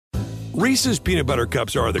Reese's peanut butter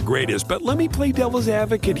cups are the greatest, but let me play devil's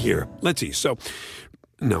advocate here. Let's see. So,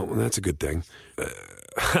 no, that's a good thing.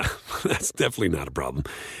 That's definitely not a problem.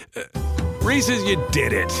 Reese's, you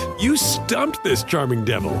did it. You stumped this charming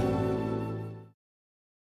devil.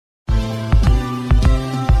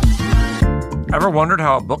 Ever wondered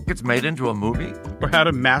how a book gets made into a movie? Or how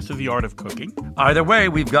to master the art of cooking? Either way,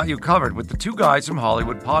 we've got you covered with the Two Guys from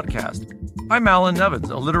Hollywood podcast. I'm Alan Nevins,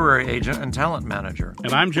 a literary agent and talent manager.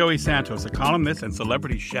 And I'm Joey Santos, a columnist and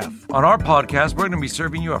celebrity chef. On our podcast, we're going to be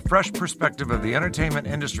serving you a fresh perspective of the entertainment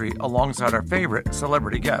industry alongside our favorite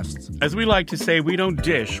celebrity guests. As we like to say, we don't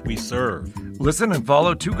dish, we serve. Listen and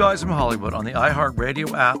follow Two Guys from Hollywood on the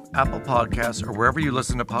iHeartRadio app, Apple Podcasts, or wherever you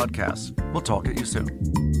listen to podcasts. We'll talk at you soon.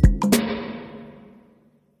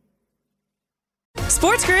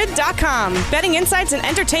 SportsGrid.com. Betting insights and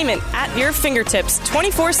entertainment at your fingertips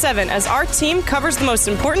 24/7 as our team covers the most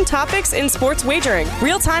important topics in sports wagering.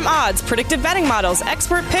 Real-time odds, predictive betting models,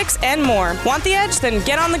 expert picks, and more. Want the edge? Then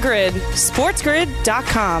get on the grid.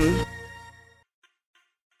 SportsGrid.com.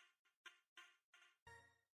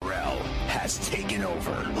 Pharrell has taken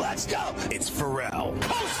over. Let's go. It's Pharrell.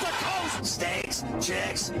 Coast to coast. Steaks,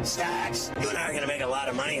 chicks, stacks. You and I are going to make a lot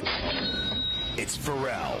of money. It's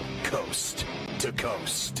Pharrell, coast to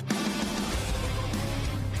coast.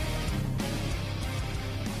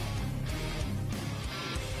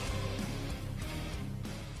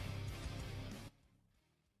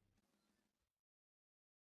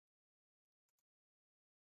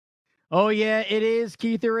 Oh, yeah, it is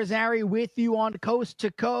Keith Irizarry with you on Coast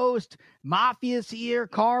to Coast. Mafia's here,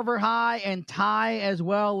 Carver High, and Ty as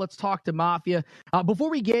well. Let's talk to Mafia. Before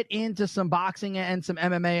we get into some boxing and some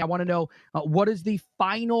MMA, I want to know what is the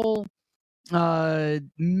final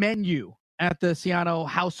menu at the Ciano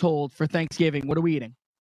household for Thanksgiving? What are we eating?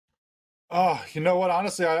 Oh, you know what?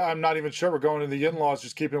 Honestly, I'm not even sure. We're going to the in-laws,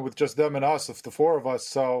 just keeping it with just them and us, the four of us.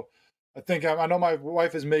 So I think I know my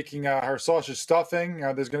wife is making her sausage stuffing.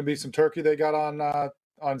 There's going to be some turkey they got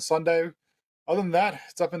on Sunday. Other than that,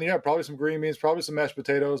 it's up in the air. Probably some green beans, probably some mashed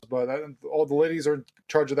potatoes. But all the ladies are in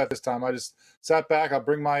charge of that this time. I just sat back. I'll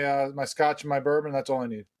bring my scotch and my bourbon. That's all I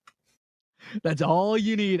need. That's all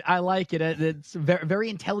you need. I like it. It's a very, very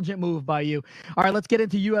intelligent move by you. All right, let's get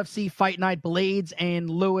into UFC Fight Night. Blades and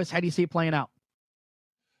Lewis. How do you see it playing out?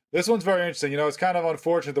 This one's very interesting. You know, it's kind of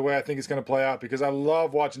unfortunate the way I think it's going to play out because I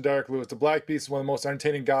love watching Derek Lewis. The Black Beast is one of the most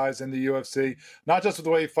entertaining guys in the UFC, not just with the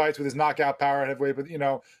way he fights with his knockout power at heavyweight, but, you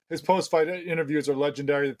know, his post-fight interviews are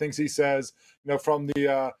legendary. The things he says, you know, from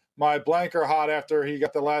the my blanker hot after he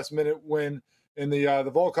got the last-minute win in the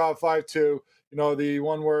Volkov fight to, you know, the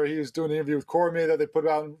one where he was doing an interview with Cormier that they put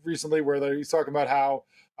out recently where he's talking about how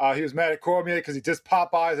he was mad at Cormier because he dissed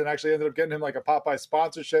Popeyes and actually ended up getting him like a Popeye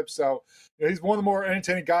sponsorship. So, you know, he's one of the more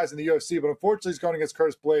entertaining guys in the UFC, but unfortunately he's going against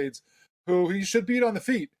Curtis Blades, who he should beat on the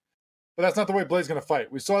feet. But that's not the way Blades is going to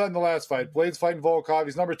fight. We saw that in the last fight. Blades fighting Volkov.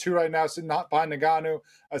 He's number 2 right now, sitting behind Ngannou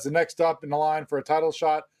as the next up in the line for a title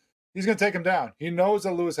shot. He's going to take him down. He knows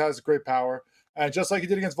that Lewis has great power. And just like he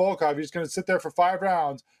did against Volkov, he's going to sit there for 5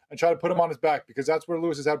 rounds and try to put him on his back because that's where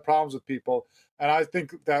Lewis has had problems with people. And I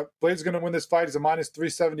think that Blades is going to win this fight. He's a minus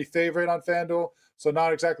 370 favorite on FanDuel, so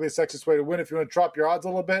not exactly the sexiest way to win. If you want to drop your odds a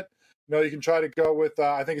little bit, you know, you can try to go with,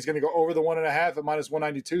 I think he's going to go over the 1.5 at minus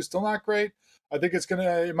 192. Still not great. I think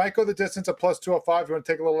it might go the distance at plus 205 if you want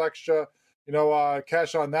to take a little extra, you know,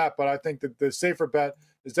 cash on that. But I think that the safer bet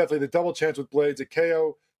is definitely the double chance with Blades, a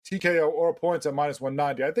KO, TKO, or points at minus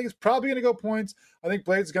 190. I think it's probably going to go points. I think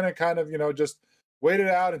Blades is going to kind of, you know, just wait it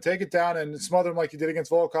out and take it down and smother him like he did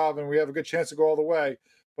against Volkov, and we have a good chance to go all the way.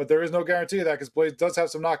 But there is no guarantee of that because Blades does have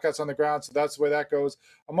some knockouts on the ground, so that's the way that goes.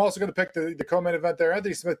 I'm also going to pick the co-main event there.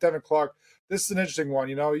 Anthony Smith, Devin Clark. This is an interesting one.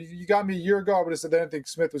 You know, you got me a year ago, I would have said that Anthony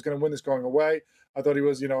Smith was going to win this going away. I thought he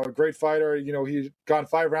was, you know, a great fighter. You know, he'd gone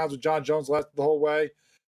 5 rounds with John Jones the whole way.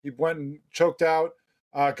 He went and choked out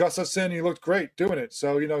Gustafsson. He looked great doing it.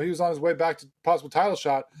 So, you know, he was on his way back to possible title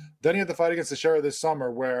shot. Then he had the fight against Teixeira this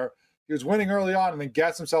summer where he was winning early on and then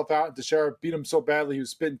gassed himself out, and Teixeira beat him so badly he was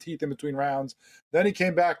spitting teeth in between rounds. Then he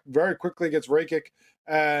came back very quickly against Rakic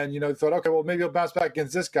and, you know, thought, okay, well, maybe he'll bounce back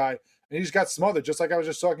against this guy. And he just got smothered, just like I was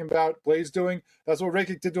just talking about Blades doing. That's what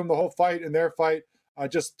Rakic did to him the whole fight in their fight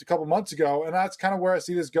just a couple months ago. And that's kind of where I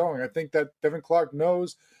see this going. I think that Devin Clark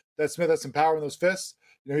knows that Smith has some power in those fists.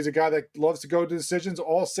 You know, he's a guy that loves to go to decisions.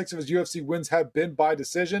 All 6 of his UFC wins have been by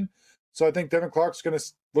decision. So I think Devin Clark's going to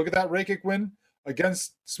look at that Rakic win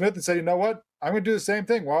against Smith and say, you know what? I'm going to do the same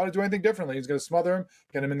thing. Why would I do anything differently? He's going to smother him,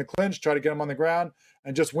 get him in the clinch, try to get him on the ground,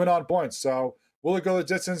 and just win on points. So will it go the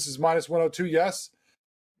distance? Is minus 102? Yes.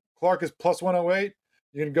 Clark is plus 108.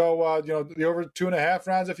 You can go, the over 2.5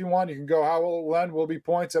 rounds if you want. You can go how it will end will be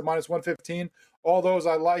points at -115. All those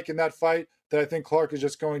I like in that fight. That I think Clark is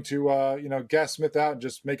just going to, gas Smith out and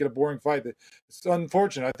just make it a boring fight. It's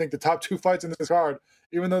unfortunate. I think the top 2 fights in this card,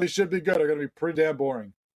 even though they should be good, are going to be pretty damn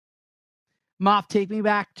boring. Moff, take me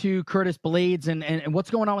back to Curtis Blades and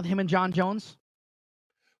what's going on with him and John Jones?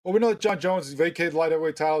 Well, we know that John Jones has vacated light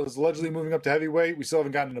heavyweight title, is allegedly moving up to heavyweight. We still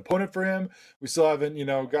haven't gotten an opponent for him. We still haven't,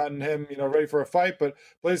 gotten him, ready for a fight. But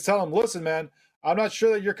Blades tell him, listen, man, I'm not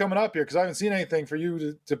sure that you're coming up here because I haven't seen anything for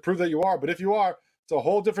you to prove that you are. But if you are, it's a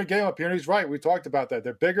whole different game up here. And he's right. We talked about that.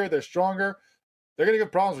 They're bigger. They're stronger. They're going to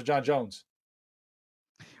give problems with John Jones.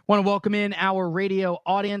 Want to welcome in our radio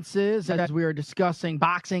audiences as we are discussing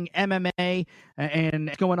boxing, MMA, and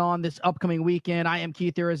what's going on this upcoming weekend. I am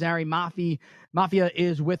Keith Irizarry. Mafia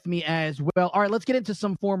is with me as well. All right, let's get into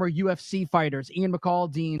some former UFC fighters. Ian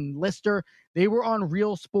McCall, Dean Lister. They were on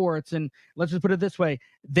Real Sports, and let's just put it this way.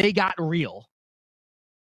 They got real.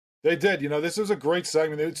 They did. This was a great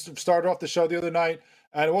segment. They started off the show the other night.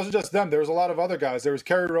 And it wasn't just them. There was a lot of other guys. There was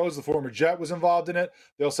Kerry Rose, the former Jet, was involved in it.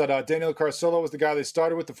 They also had Daniel Carcillo was the guy they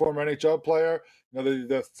started with, the former NHL player,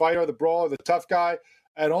 the fighter, the brawler, the tough guy.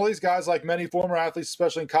 And all these guys, like many former athletes,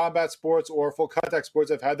 especially in combat sports or full contact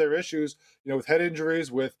sports, have had their issues, with head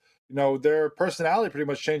injuries, with, their personality pretty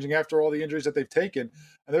much changing after all the injuries that they've taken.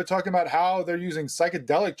 And they're talking about how they're using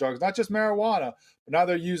psychedelic drugs, not just marijuana, but now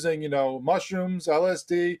they're using, mushrooms,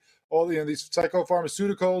 LSD, all these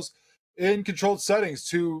psychopharmaceuticals in controlled settings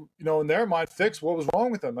to, in their mind, fix what was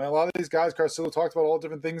wrong with them. And a lot of these guys, Carcillo talked about all the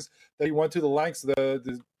different things that he went to, the lengths,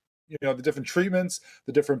 the different treatments,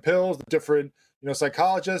 the different pills, the different,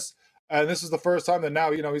 psychologists. And this is the first time that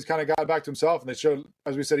now, he's kind of got back to himself. And they showed,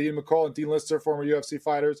 as we said, Ian McCall and Dean Lister, former UFC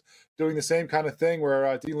fighters, doing the same kind of thing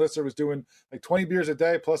where Dean Lister was doing like 20 beers a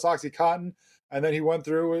day plus OxyContin. And then he went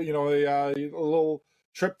through, a little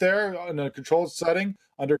trip there in a controlled setting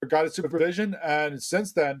under guided supervision. And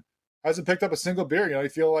since then, hasn't picked up a single beer. I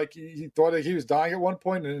feel like he thought that he was dying at one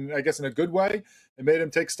point, and I guess in a good way. It made him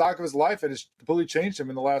take stock of his life, and it's completely changed him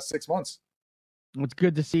in the last 6 months. It's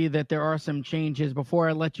good to see that there are some changes. Before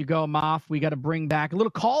I let you go, Moff, we got to bring back a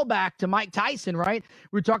little callback to Mike Tyson, right?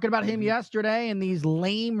 We were talking about him yesterday and these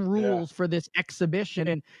lame rules for this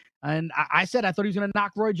exhibition. And I said I thought he was going to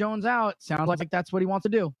knock Roy Jones out. Sounds like that's what he wants to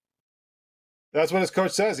do. That's what his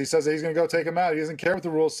coach says. He says that he's going to go take him out. He doesn't care what the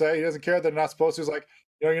rules say. He doesn't care that they're not supposed to. He's like,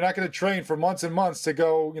 you're not going to train for months and months to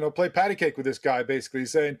go, play patty cake with this guy, basically.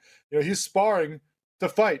 He's saying, he's sparring to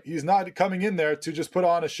fight. He's not coming in there to just put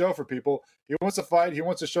on a show for people. He wants to fight. He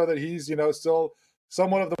wants to show that he's, still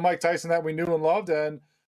somewhat of the Mike Tyson that we knew and loved. And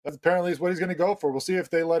that apparently is what he's going to go for. We'll see if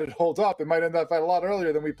they let it hold up. It might end that fight a lot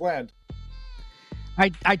earlier than we planned.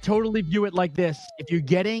 I totally view it like this. If you're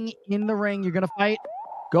getting in the ring, you're going to fight,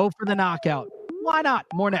 go for the knockout. Why not?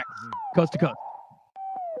 More next. Coast to Coast.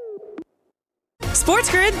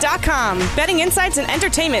 SportsGrid.com. Betting insights and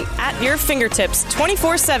entertainment at your fingertips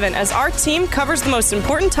 24/7 as our team covers the most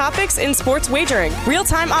important topics in sports wagering.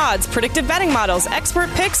 Real-time odds, predictive betting models, expert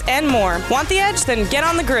picks, and more. Want the edge? Then get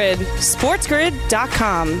on the grid.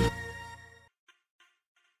 SportsGrid.com.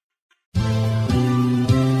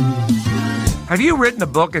 Have you written a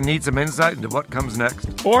book and need some insight into what comes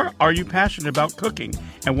next? Or are you passionate about cooking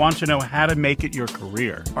and want to know how to make it your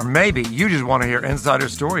career? Or maybe you just want to hear insider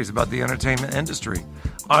stories about the entertainment industry.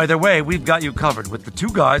 Either way, we've got you covered with the Two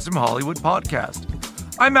Guys from Hollywood podcast.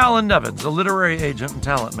 I'm Alan Nevins, a literary agent and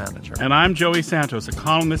talent manager. And I'm Joey Santos, a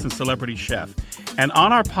columnist and celebrity chef. And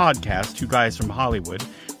on our podcast, Two Guys from Hollywood,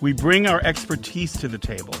 we bring our expertise to the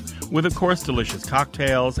table with, of course, delicious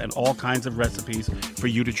cocktails and all kinds of recipes for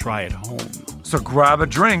you to try at home. So grab a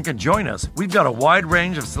drink and join us. We've got a wide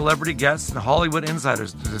range of celebrity guests and Hollywood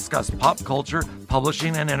insiders to discuss pop culture,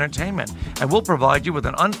 publishing, and entertainment. And we'll provide you with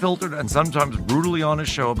an unfiltered and sometimes brutally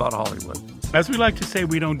honest show about Hollywood. As we like to say,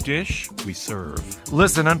 we don't dish, we serve.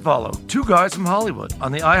 Listen and follow Two Guys from Hollywood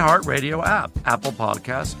on the iHeartRadio app, Apple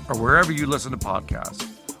Podcasts, or wherever you listen to podcasts.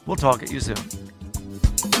 We'll talk at you soon.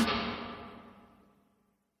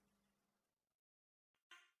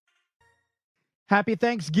 Happy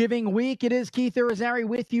Thanksgiving week. It is Keith Irizarry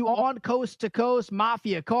with you on Coast to Coast.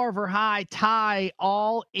 Mafia, Carver High, Ty,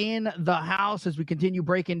 all in the house as we continue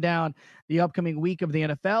breaking down the upcoming week of the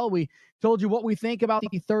NFL. We told you what we think about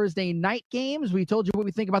the Thursday night games. We told you what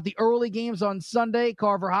we think about the early games on Sunday,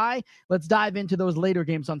 Carver High. Let's dive into those later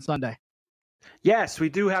games on Sunday. Yes, we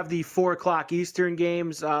do have the 4 o'clock Eastern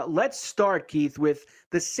games. Let's start, Keith, with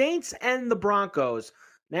the Saints and the Broncos.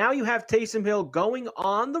 Now you have Taysom Hill going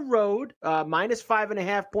on the road, minus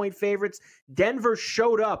 5.5-point favorites. Denver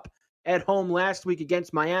showed up at home last week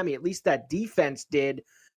against Miami. At least that defense did.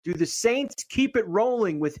 Do the Saints keep it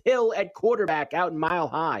rolling with Hill at quarterback out in Mile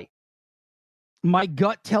High? My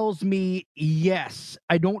gut tells me yes.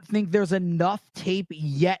 I don't think there's enough tape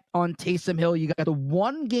yet on Taysom Hill. You got the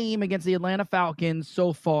one game against the Atlanta Falcons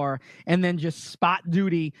so far, and then just spot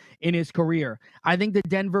duty in his career. I think that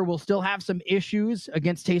Denver will still have some issues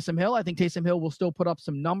against Taysom Hill. I think Taysom Hill will still put up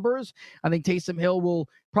some numbers. I think Taysom Hill will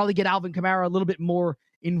probably get Alvin Kamara a little bit more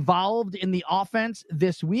involved in the offense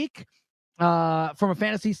this week. From a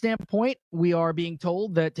fantasy standpoint, we are being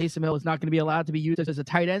told that Taysom Hill is not going to be allowed to be used as a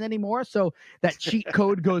tight end anymore. So that cheat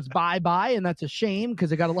code goes bye-bye, and that's a shame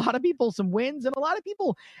because it got a lot of people some wins and a lot of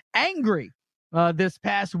people angry this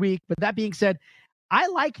past week. But that being said, I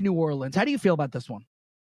like New Orleans. How do you feel about this one?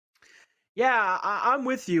 Yeah, I'm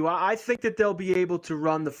with you. I think that they'll be able to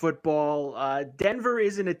run the football. Denver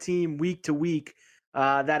isn't a team week to week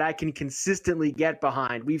that I can consistently get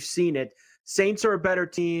behind. We've seen it. Saints are a better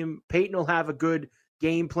team. Peyton will have a good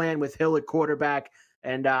game plan with Hill at quarterback,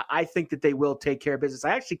 and I think that they will take care of business.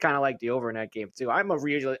 I actually kind of like the over in that game, too. I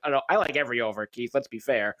like every over, Keith, let's be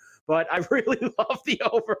fair, but I really love the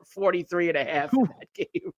over 43.5 in that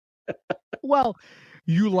game. Well,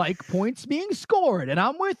 you like points being scored, and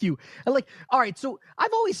I'm with you. All right, so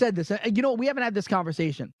I've always said this. We haven't had this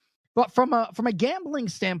conversation, but from a gambling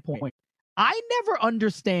standpoint, I never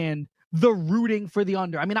understand the rooting for the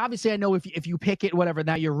under. I mean, obviously, I know if you pick it, whatever,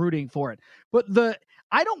 now you're rooting for it. But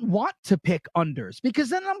I don't want to pick unders because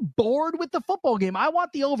then I'm bored with the football game. I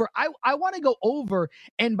want the over. I want to go over,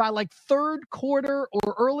 and by like third quarter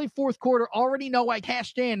or early fourth quarter, already know I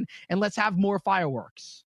cashed in, and let's have more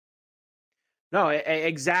fireworks. No,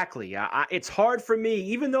 exactly. It's hard for me,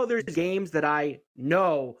 even though there's games that I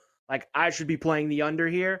know, like I should be playing the under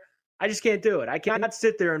here. I just can't do it. I cannot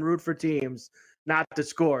sit there and root for teams not to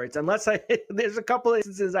score. It's unless there's a couple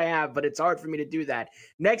instances I have, but it's hard for me to do that.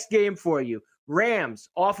 Next game for you. Rams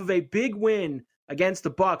off of a big win against the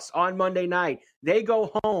Bucs on Monday night. They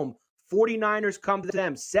go home. 49ers come to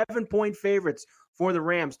them. 7-point favorites for the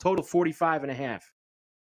Rams. Total 45.5.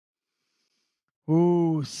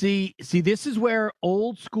 Ooh, see, this is where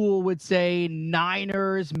old school would say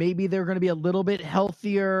Niners, maybe they're going to be a little bit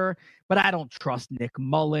healthier, but I don't trust Nick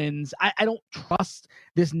Mullins. I don't trust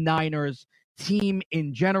this Niners team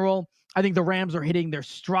in general. I think the Rams are hitting their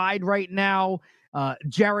stride right now.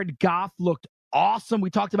 Jared Goff looked awesome. We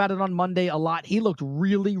talked about it on Monday a lot. He looked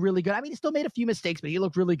really, really good. I mean, he still made a few mistakes, but he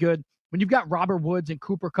looked really good. When you've got Robert Woods and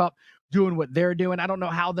Cooper Kupp doing what they're doing, I don't know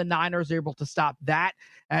how the Niners are able to stop that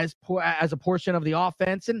as a portion of the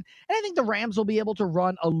offense. And I think the Rams will be able to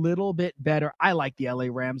run a little bit better. I like the LA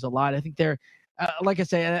Rams a lot. I think they're, like I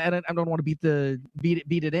say, and I don't want to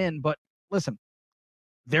beat it in, but listen,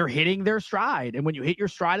 they're hitting their stride. And when you hit your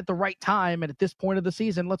stride at the right time and at this point of the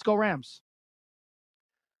season, let's go Rams.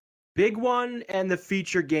 Big one and the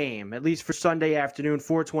feature game, at least for Sunday afternoon,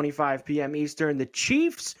 4:25 p.m. Eastern. The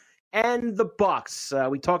Chiefs and the Bucs.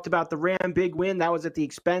 We talked about the Ram big win. That was at the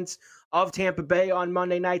expense of Tampa Bay on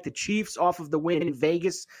Monday night. The Chiefs off of the win in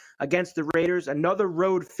Vegas against the Raiders. Another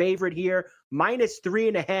road favorite here,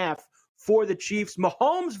 -3.5 for the Chiefs.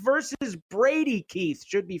 Mahomes versus Brady, Keith.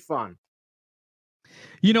 Should be fun.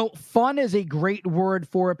 Fun is a great word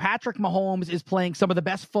for it. Patrick Mahomes is playing some of the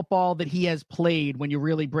best football that he has played when you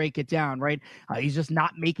really break it down, right? He's just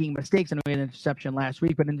not making mistakes. I know he had an interception last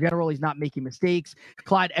week, but in general, he's not making mistakes.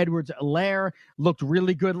 Clyde Edwards-Helaire looked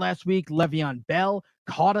really good last week. Le'Veon Bell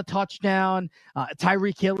caught a touchdown.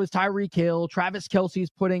 Tyreek Hill is Tyreek Hill. Travis Kelce's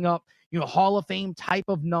putting up, Hall of Fame type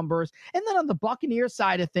of numbers. And then on the Buccaneers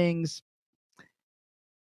side of things,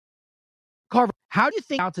 Carver, how do you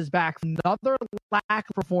think he bounces back from another lack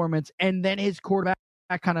of performance and then his quarterback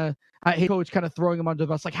his coach kind of throwing him under the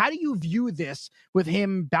bus? Like, how do you view this with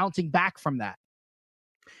him bouncing back from that?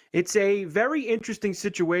 It's a very interesting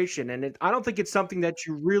situation, and I don't think it's something that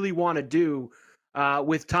you really want to do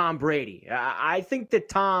with Tom Brady. I think that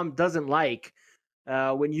Tom doesn't like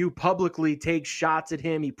when you publicly take shots at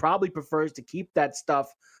him. He probably prefers to keep that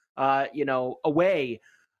stuff, away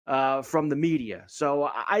from the media. So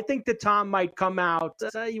I think that Tom might come out,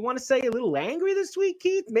 you want to say a little angry this week,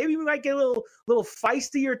 Keith? Maybe we might get a little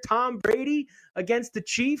feistier Tom Brady against the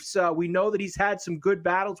Chiefs. We know that he's had some good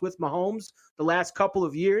battles with Mahomes the last couple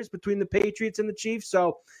of years between the Patriots and the Chiefs.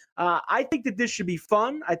 So I think that this should be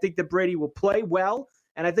fun. I think that Brady will play well,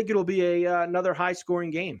 and I think it'll be another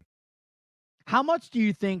high-scoring game. How much do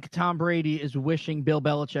you think Tom Brady is wishing Bill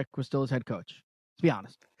Belichick was still his head coach? Be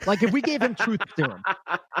honest. Like, if we gave him truth serum.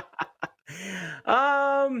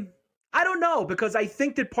 I don't know, because I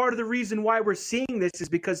think that part of the reason why we're seeing this is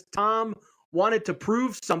because Tom wanted to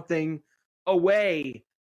prove something away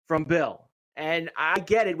from Bill. And I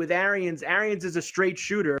get it with Arians. Arians is a straight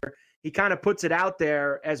shooter. He kind of puts it out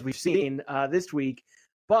there, as we've seen this week.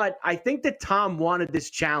 But I think that Tom wanted this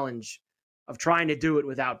challenge of trying to do it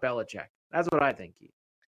without Belichick. That's what I think, Keith.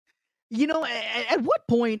 At what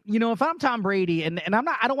point, if I'm Tom Brady and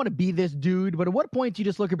I don't want to be this dude, but at what point do you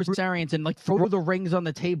just look at Bruce Arians and like throw the rings on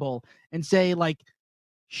the table and say, like,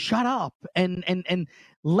 shut up and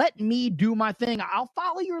let me do my thing. I'll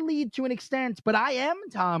follow your lead to an extent, but I am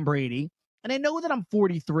Tom Brady. And I know that I'm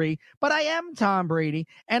 43, but I am Tom Brady.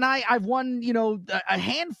 And I've won, a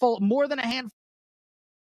handful, more than a handful.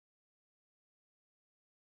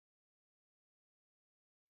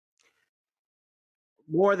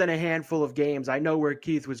 More than a handful of games. I know where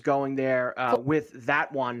Keith was going there with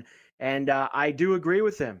that one. And I do agree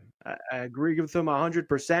with him. I agree with him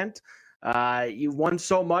 100%. You won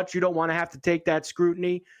so much, you don't want to have to take that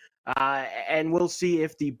scrutiny. And we'll see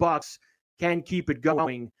if the Bucs can keep it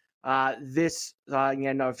going. For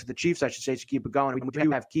the Chiefs, I should say, to keep it going. We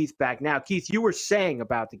do have Keith back now. Keith, you were saying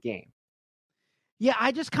about the game. Yeah,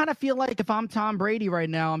 I just kind of feel like if I'm Tom Brady right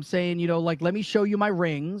now, I'm saying, let me show you my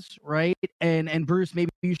rings, right? And Bruce,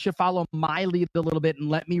 maybe you should follow my lead a little bit and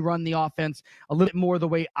let me run the offense a little bit more the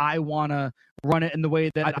way I want to run it and the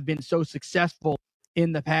way that I've been so successful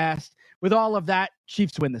in the past. With all of that,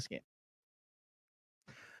 Chiefs win this game.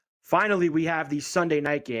 Finally, we have the Sunday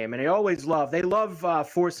night game, and they love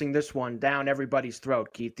forcing this one down everybody's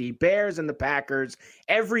throat, Keith. The Bears and the Packers,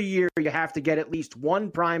 every year you have to get at least one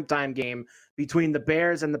primetime game between the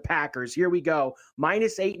Bears and the Packers. Here we go,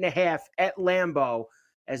 -8.5 at Lambeau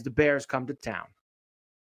as the Bears come to town.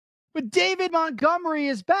 But David Montgomery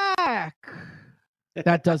is back.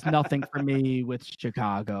 That does nothing for me with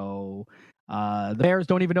Chicago. The Bears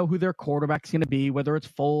don't even know who their quarterback's going to be, whether it's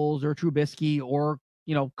Foles or Trubisky or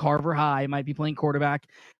Carver High might be playing quarterback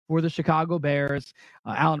for the Chicago Bears.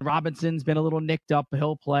 Allen Robinson's been a little nicked up, but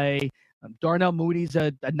he'll play. Darnell Moody's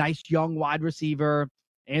a nice young wide receiver.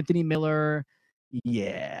 Anthony Miller.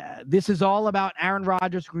 Yeah, this is all about Aaron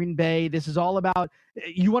Rodgers, Green Bay. This is all about,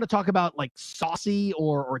 you want to talk about like saucy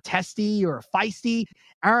or testy or feisty.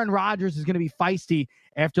 Aaron Rodgers is going to be feisty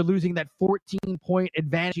after losing that 14-point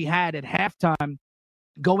advantage he had at halftime,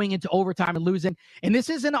 going into overtime and losing. And this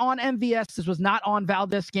isn't on MVS. This was not on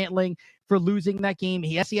Valdez-Scantling for losing that game.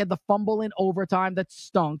 Yes, he had the fumble in overtime that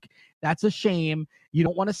stunk. That's a shame. You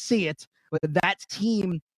don't want to see it. But that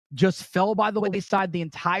team just fell by the wayside the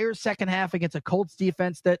entire second half against a Colts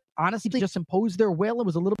defense that honestly just imposed their will and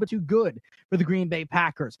was a little bit too good for the Green Bay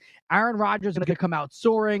Packers. Aaron Rodgers is going to come out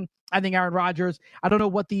soaring. I think Aaron Rodgers, I don't know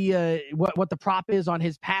what the what the prop is on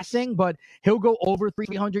his passing, but he'll go over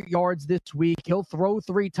 300 yards this week. He'll throw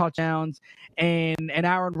 3 touchdowns, and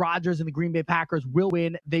Aaron Rodgers and the Green Bay Packers will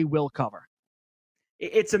win. They will cover.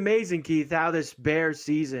 It's amazing, Keith, how this Bears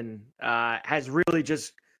season has really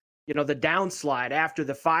just, the downslide after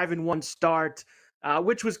the 5-1 start,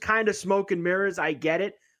 which was kind of smoke and mirrors. I get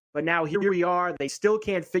it. But now here we are. They still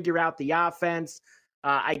can't figure out the offense.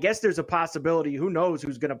 I guess there's a possibility. Who knows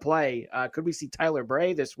who's going to play? Could we see Tyler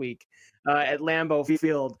Bray this week at Lambeau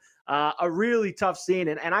Field? A really tough scene.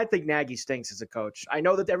 And I think Nagy stinks as a coach. I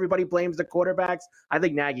know that everybody blames the quarterbacks. I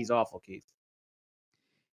think Nagy's awful, Keith.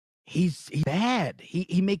 He's bad.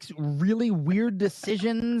 He makes really weird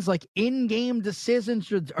decisions, like in-game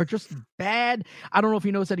decisions are just bad. I don't know if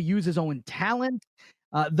he knows how to use his own talent.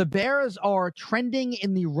 The Bears are trending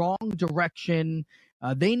in the wrong direction.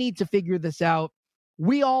 They need to figure this out.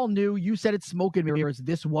 We all knew, you said it's smoke and mirrors.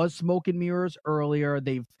 This was smoke and mirrors earlier.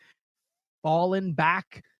 They've fallen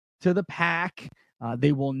back to the pack.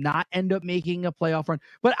 They will not end up making a playoff run.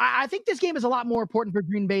 But I think this game is a lot more important for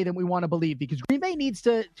Green Bay than we want to believe, because Green Bay needs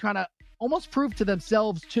to kind of almost prove to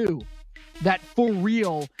themselves, too, that for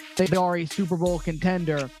real, they are a Super Bowl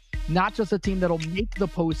contender, not just a team that'll make the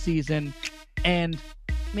postseason and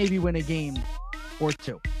maybe win a game or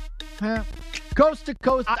two. Coast to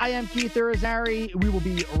coast, I am Keith Irizarry. We will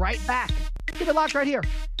be right back. Keep it locked right here.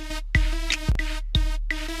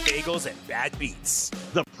 Bagels and bad beats.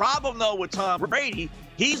 The problem, though, with Tom Brady,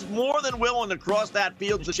 he's more than willing to cross that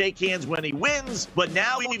field to shake hands when he wins, but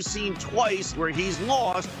now we've seen twice where he's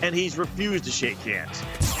lost and he's refused to shake hands.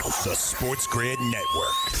 The Sports Grid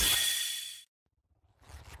Network.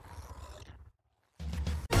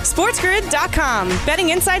 SportsGrid.com. Betting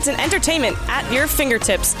insights and entertainment at your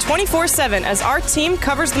fingertips 24/7 as our team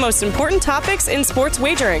covers the most important topics in sports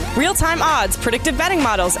wagering. Real-time odds, predictive betting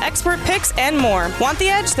models, expert picks, and more. Want the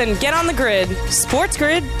edge? Then get on the grid.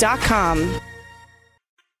 SportsGrid.com.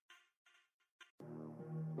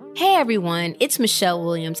 Hey everyone, it's Michelle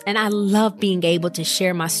Williams, and I love being able to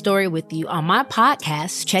share my story with you on my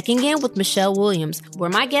podcast, Checking In with Michelle Williams,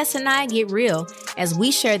 where my guests and I get real as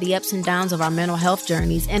we share the ups and downs of our mental health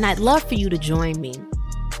journeys, and I'd love for you to join me.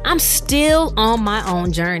 I'm still on my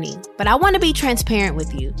own journey, but I want to be transparent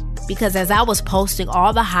with you because as I was posting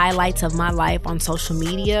all the highlights of my life on social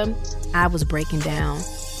media, I was breaking down.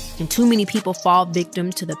 And too many people fall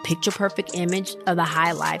victim to the picture-perfect image of the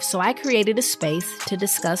high life, so I created a space to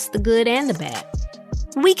discuss the good and the bad.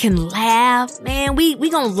 We can laugh, man, we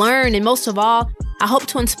gonna learn, and most of all, I hope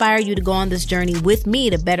to inspire you to go on this journey with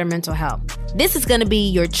me to better mental health. This is gonna be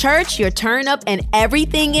your church, your turn up, and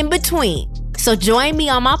everything in between. So join me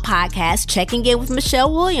on my podcast, Checking In with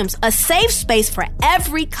Michelle Williams, a safe space for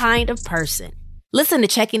every kind of person. Listen to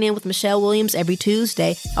Checking In with Michelle Williams every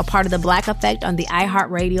Tuesday, a part of the Black Effect on the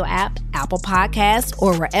iHeartRadio app, Apple Podcasts,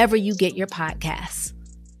 or wherever you get your podcasts.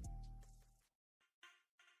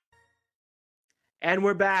 And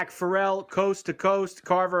we're back. Pharrell, Coast to Coast,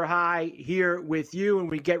 Carver High here with you,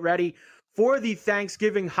 and we get ready for the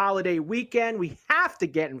Thanksgiving holiday weekend. We have to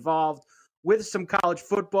get involved with some college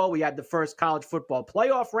football. We had the first college football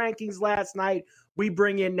playoff rankings last night. We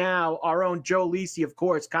bring in now our own Joe Lisi, of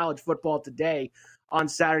course, College Football Today on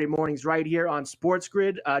Saturday mornings right here on Sports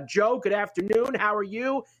Grid. Joe, good afternoon. How are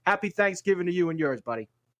you? Happy Thanksgiving to you and yours, buddy.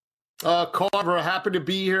 Carver, happy to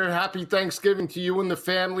be here. Happy Thanksgiving to you and the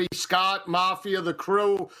family. Scott, Mafia, the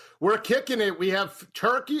crew. We're kicking it. We have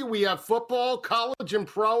turkey, we have football, college and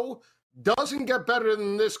pro. Doesn't get better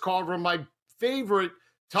than this, Carver. My favorite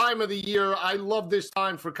time of the year. I love this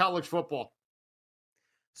time for college football.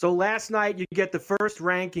 So last night you get the first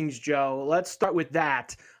rankings, Joe. Let's start with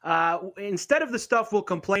that. Instead of the stuff we'll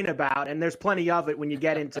complain about, and there's plenty of it when you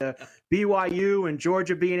get into BYU and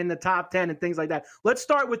Georgia being in the top 10 and things like that, let's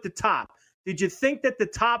start with the top. Did you think that the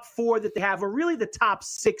top four that they have, or really the top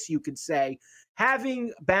six, you could say,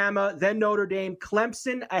 having Bama, then Notre Dame,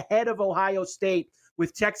 Clemson ahead of Ohio State,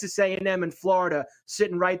 with Texas A&M and Florida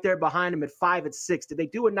sitting right there behind them at 5 and 6, did they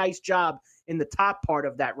do a nice job in the top part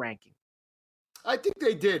of that ranking? I think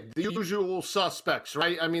they did. The usual suspects,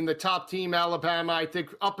 right? I mean, the top team, Alabama, I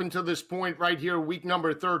think up until this point right here, week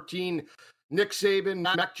number 13, Nick Saban,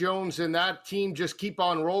 Mac Jones, and that team just keep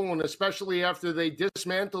on rolling, especially after they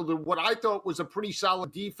dismantled what I thought was a pretty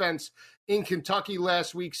solid defense in Kentucky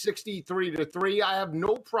last week, 63-3. I have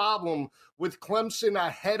no problem with Clemson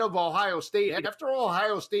ahead of Ohio State. After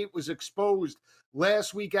Ohio State was exposed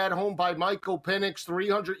last week at home by Michael Penix,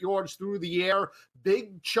 300 yards through the air,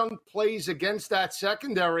 big chunk plays against that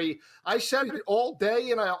secondary. I said it all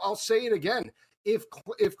day, and I'll say it again. If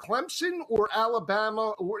Clemson or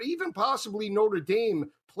Alabama or even possibly Notre Dame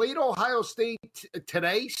played Ohio State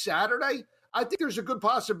today, Saturday, I think there's a good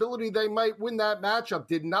possibility they might win that matchup.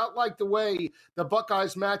 Did not like the way the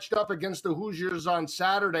Buckeyes matched up against the Hoosiers on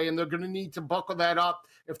Saturday, and they're going to need to buckle that up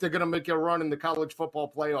if they're going to make a run in the college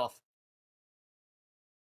football playoff.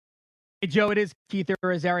 Hey, Joe, it is Keith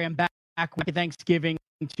Irizarry. I'm back with Thanksgiving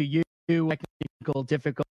to you. Technical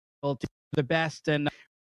difficulty, the best. And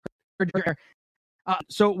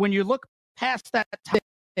so when you look past that topic,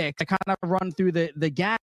 I kind of run through the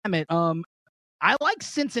gamut. I like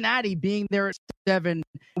Cincinnati being there at 7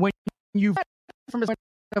 when you from a point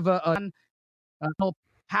of a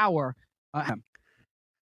power.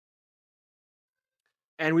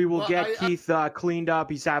 And we will get Keith cleaned up.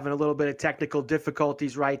 He's having a little bit of technical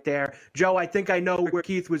difficulties right there. Joe, I think I know where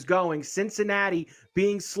Keith was going. Cincinnati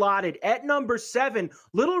being slotted at number 7.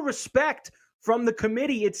 Little respect from the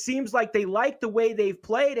committee. It seems like they like the way they've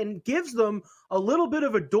played and gives them a little bit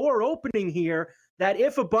of a door opening here that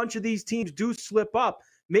if a bunch of these teams do slip up,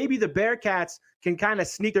 maybe the Bearcats can kind of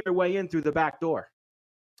sneak their way in through the back door.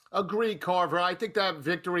 Agreed, Carver. I think that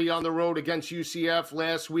victory on the road against UCF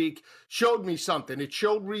last week showed me something. It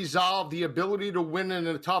showed resolve, the ability to win in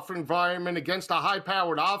a tough environment against a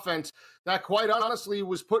high-powered offense that quite honestly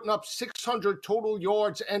was putting up 600 total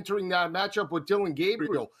yards entering that matchup with Dillon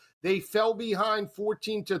Gabriel. They fell behind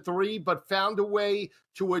 14-3, but found a way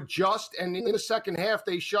to adjust. And in the second half,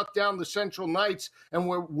 they shut down the Central Knights and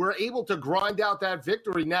were able to grind out that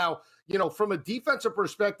victory. Now, you know, from a defensive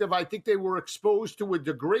perspective, I think they were exposed to a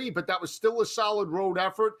degree, but that was still a solid road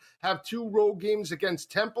effort. Have 2 road games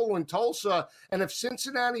against Temple and Tulsa. And if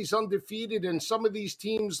Cincinnati's undefeated and some of these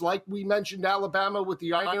teams, like we mentioned, Alabama with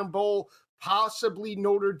the Iron Bowl, possibly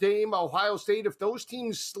Notre Dame, Ohio State, if those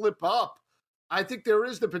teams slip up, I think there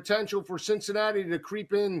is the potential for Cincinnati to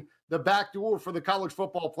creep in the back door for the college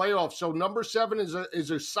football playoffs. So number 7 is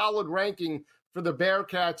a solid ranking for the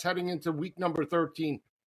Bearcats heading into week number 13.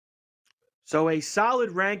 So a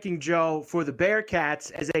solid ranking, Joe, for the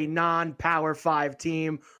Bearcats as a non-Power 5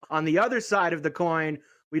 team. On the other side of the coin,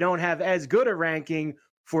 we don't have as good a ranking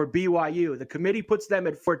for BYU. The committee puts them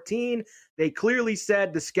at 14. They clearly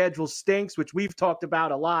said the schedule stinks, which we've talked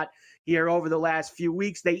about a lot here over the last few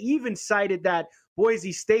weeks. They even cited that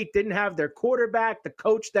Boise State didn't have their quarterback. The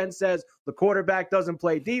coach then says the quarterback doesn't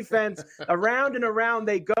play defense. Around and around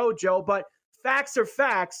they go, Joe. But facts are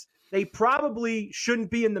facts. They probably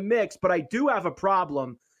shouldn't be in the mix, but I do have a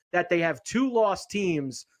problem that they have two lost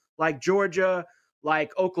teams like Georgia,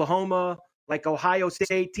 like Oklahoma, like Ohio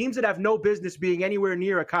State, teams that have no business being anywhere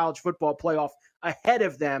near a college football playoff ahead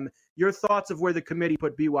of them. Your thoughts of where the committee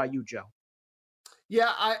put BYU, Joe?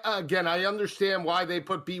 Yeah, I understand why they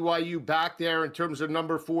put BYU back there in terms of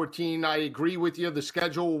number 14. I agree with you. The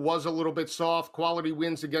schedule was a little bit soft. Quality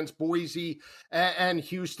wins against Boise and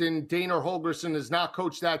Houston. Dana Holgorsen has not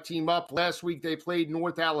coached that team up. Last week they played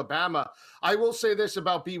North Alabama. I will say this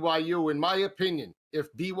about BYU. In my opinion,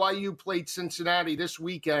 if BYU played Cincinnati this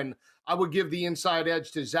weekend, I would give the inside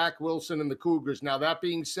edge to Zach Wilson and the Cougars. Now, that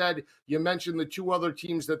being said, you mentioned the two other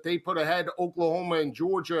teams that they put ahead, Oklahoma and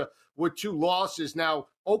Georgia, with 2 losses. Now,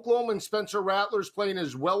 Oklahoma and Spencer Rattler's playing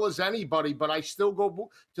as well as anybody, but I still go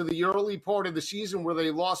to the early part of the season where they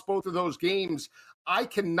lost both of those games. I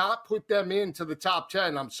cannot put them into the top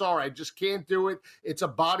 10. I'm sorry. I just can't do it. It's a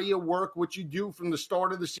body of work, what you do from the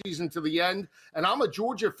start of the season to the end. And I'm a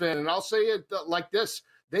Georgia fan, and I'll say it like this.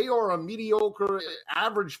 They are a mediocre,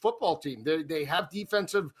 average football team. They have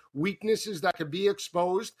defensive weaknesses that can be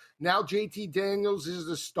exposed. Now JT Daniels is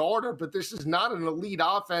the starter, but this is not an elite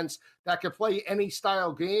offense that can play any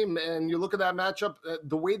style game. And you look at that matchup,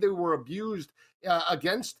 the way they were abused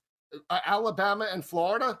against Alabama and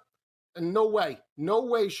Florida, no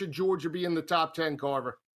way should Georgia be in the top 10,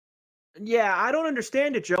 Carver. Yeah, I don't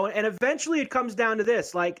understand it, Joe. And eventually it comes down to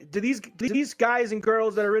this. Like, do these guys and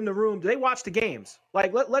girls that are in the room, do they watch the games?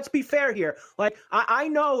 Like, let's be fair here. Like, I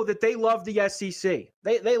know that they love the SEC.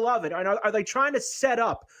 They love it. Are they trying to set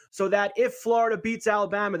up so that if Florida beats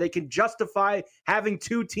Alabama, they can justify having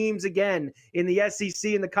 2 teams again in the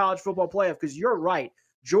SEC in the college football playoff? Because you're right.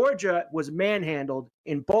 Georgia was manhandled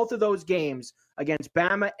in both of those games against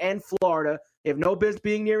Bama and Florida. They have no business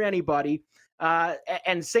being near anybody.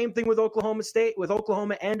 And same thing with Oklahoma State, with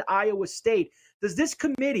Oklahoma and Iowa State. Does this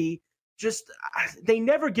committee they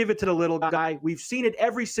never give it to the little guy. We've seen it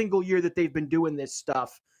every single year that they've been doing this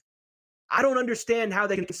stuff. I don't understand how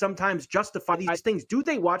they can sometimes justify these things. Do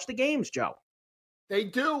they watch the games, Joe? They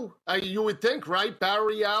do. You would think, right?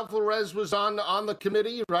 Barry Alvarez was on the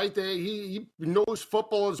committee, right? He knows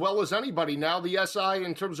football as well as anybody. Now the SI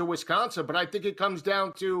in terms of Wisconsin, but I think it comes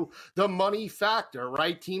down to the money factor,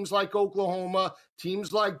 right? Teams like Oklahoma,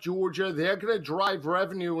 teams like Georgia, they're going to drive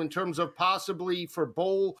revenue in terms of possibly for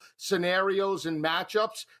bowl scenarios and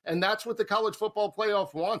matchups, and that's what the college football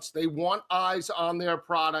playoff wants. They want eyes on their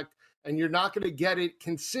product. And you're not going to get it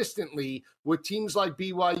consistently with teams like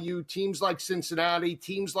BYU, teams like Cincinnati,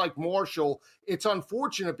 teams like Marshall. It's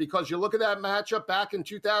unfortunate because you look at that matchup back in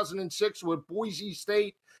 2006 with Boise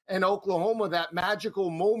State and Oklahoma, that magical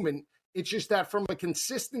moment. It's just that from a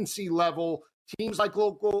consistency level, teams like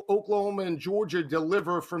Oklahoma and Georgia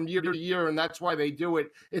deliver from year to year, and that's why they do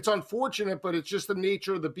it. It's unfortunate, but it's just the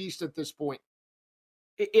nature of the beast at this point.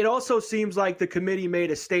 It also seems like the committee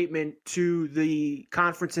made a statement to the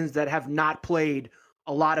conferences that have not played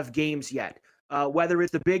a lot of games yet. Whether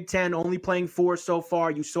it's the Big Ten only playing 4 so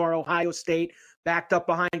far, you saw Ohio State backed up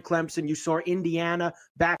behind Clemson. You saw Indiana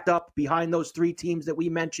backed up behind those 3 teams that we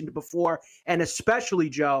mentioned before. And especially,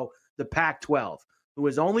 Joe, the Pac-12, who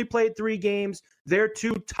has only played 3 games. Their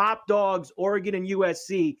 2 top dogs, Oregon and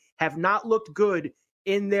USC, have not looked good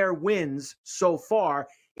in their wins so far.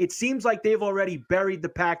 It seems like they've already buried the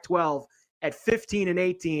Pac-12 at 15 and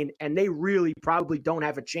 18, and they really probably don't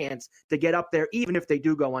have a chance to get up there, even if they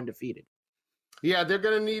do go undefeated. Yeah, they're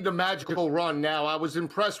going to need a magical run now. I was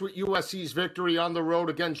impressed with USC's victory on the road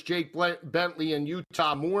against Jake Bentley in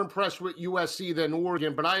Utah. More impressed with USC than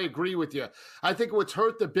Oregon, but I agree with you. I think what's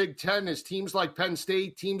hurt the Big Ten is teams like Penn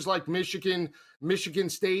State, teams like Michigan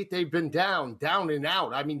State, they've been down and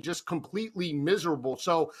out. I mean, just completely miserable.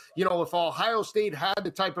 So, if Ohio State had the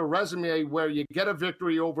type of resume where you get a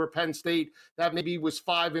victory over Penn State, that maybe was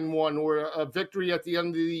 5-1, or a victory at the end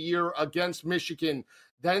of the year against Michigan,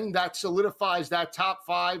 then that solidifies that top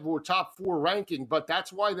 5 or top 4 ranking. But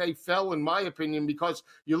that's why they fell, in my opinion, because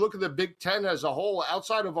you look at the Big Ten as a whole,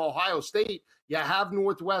 outside of Ohio State, you have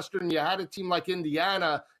Northwestern, you had a team like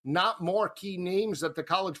Indiana, not marquee names that the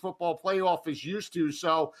college football playoff is used to.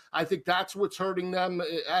 So I think that's what's hurting them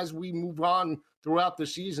as we move on throughout the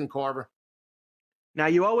season, Carver. Now,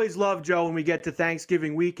 you always love, Joe, when we get to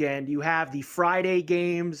Thanksgiving weekend, you have the Friday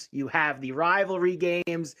games, you have the rivalry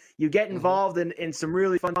games, you get involved in some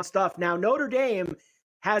really fun stuff. Now, Notre Dame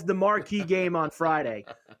has the marquee game on Friday.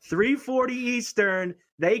 3:40 Eastern,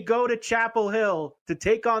 they go to Chapel Hill to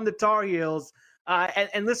take on the Tar Heels.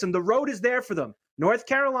 And listen, the road is there for them. North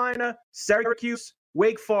Carolina, Syracuse,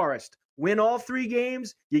 Wake Forest. Win all 3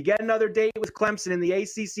 games, you get another date with Clemson in the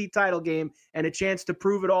ACC title game and a chance to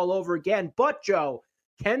prove it all over again. But, Joe,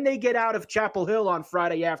 can they get out of Chapel Hill on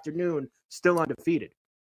Friday afternoon still undefeated?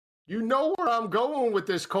 You know where I'm going with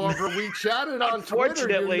this, Carver. We chatted on Twitter.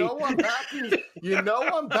 You know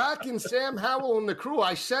I'm backing Sam Howell and the crew.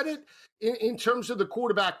 I said it in terms of the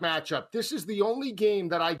quarterback matchup. This is the only game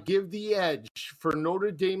that I give the edge for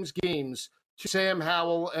Notre Dame's games to Sam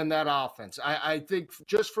Howell and that offense. I think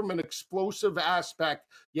just from an explosive aspect,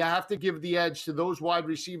 you have to give the edge to those wide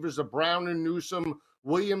receivers of Brown and Newsome,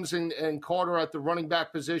 Williams and Carter at the running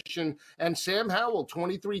back position, and Sam Howell,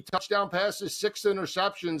 23 touchdown passes, 6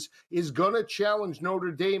 interceptions, is going to challenge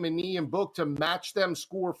Notre Dame and Ian Book to match them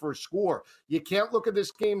score for score. You can't look at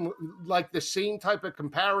this game like the same type of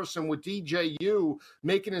comparison with DJU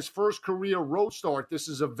making his first career road start. This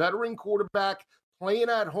is a veteran quarterback playing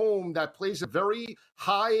at home that plays a very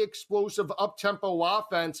high explosive up-tempo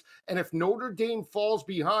offense. And if Notre Dame falls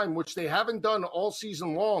behind, which they haven't done all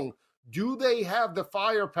season long, do they have the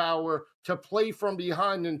firepower to play from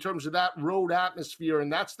behind in terms of that road atmosphere?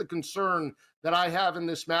 And that's the concern that I have in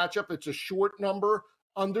this matchup. It's a short number,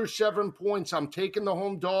 under 7 points. I'm taking the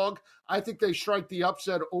home dog. I think they strike the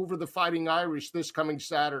upset over the Fighting Irish this coming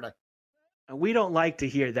Saturday. We don't like to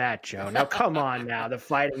hear that, Joe. Now, come on now, the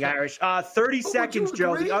Fighting Irish. 30 seconds,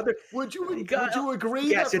 Joe. Agree? The other. Would you agree?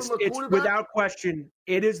 Yes, that it's without question.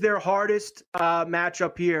 It is their hardest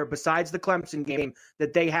matchup here, besides the Clemson game,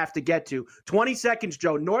 that they have to get to. 20 seconds,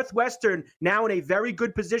 Joe. Northwestern now in a very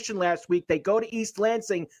good position last week. They go to East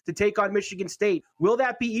Lansing to take on Michigan State. Will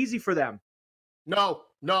that be easy for them? No.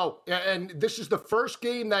 And this is the first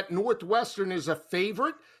game that Northwestern is a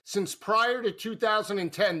favorite since prior to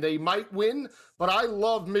 2010. They might win, but I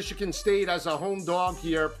love Michigan State as a home dog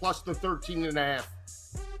here, plus the 13.5.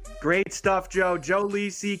 Great stuff, Joe. Joe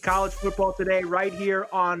Lisi, College Football Today, right here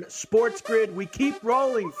on Sports Grid. We keep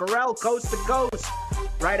rolling. Pharrell, Coast to Coast,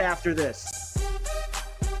 right after this.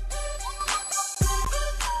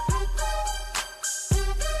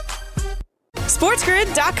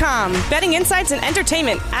 SportsGrid.com. Betting insights and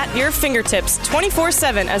entertainment at your fingertips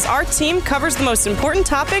 24/7 as our team covers the most important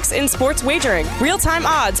topics in sports wagering. Real-time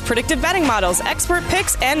odds, predictive betting models, expert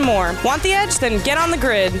picks, and more. Want the edge? Then get on the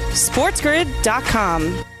grid.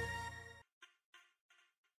 SportsGrid.com.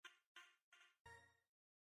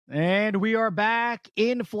 And we are back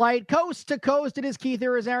in flight, coast to coast. It is Keith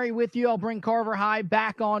Irizarry with you. I'll bring Carver High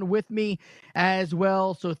back on with me as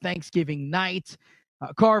well. So Thanksgiving night.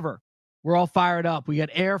 Carver, we're all fired up. We got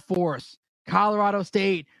Air Force, Colorado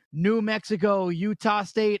State, New Mexico, Utah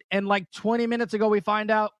State, and like 20 minutes ago, we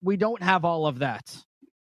find out we don't have all of that.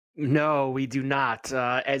 No, we do not.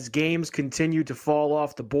 As games continue to fall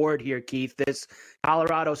off the board here, Keith, this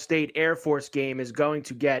Colorado State Air Force game is going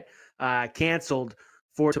to get canceled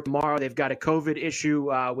for tomorrow. They've got a COVID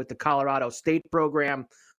issue with the Colorado State program,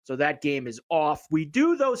 so that game is off. We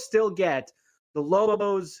do, though, still get the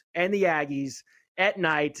Lobos and the Aggies at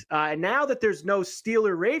night. And now that there's no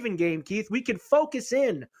Steeler-Raven game, Keith, we can focus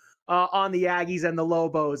in on the Aggies and the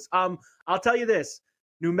Lobos. I'll tell you this.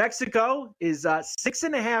 New Mexico is a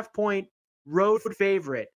 6.5-point road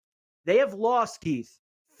favorite. They have lost, Keith,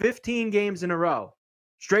 15 games in a row.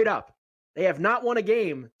 Straight up. They have not won a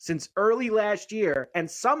game since early last year, and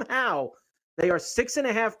somehow they are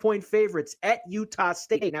 6.5-point favorites at Utah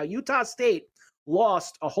State. Now, Utah State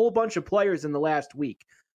lost a whole bunch of players in the last week.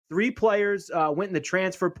 3 players went in the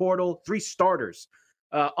transfer portal, 3 starters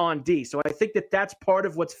on D. So I think that's part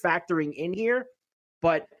of what's factoring in here.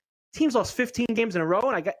 But teams lost 15 games in a row,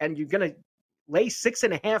 and you're going to lay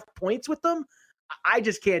 6.5 points with them? I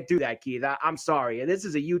just can't do that, Keith. I'm sorry. This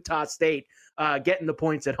is a Utah State getting the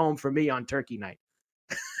points at home for me on Turkey night.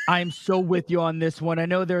 I'm so with you on this one. I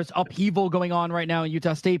know there's upheaval going on right now in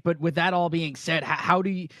Utah State, but with that all being said, how do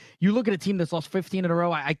you look at a team that's lost 15 in a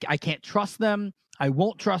row? I can't trust them. I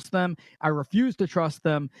won't trust them. I refuse to trust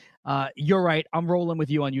them. You're right. I'm rolling with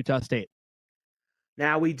you on Utah State.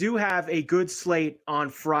 Now, we do have a good slate on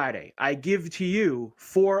Friday. I give to you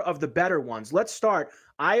 4 of the better ones. Let's start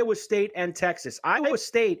Iowa State and Texas. Iowa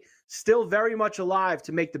State still very much alive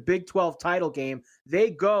to make the Big 12 title game. They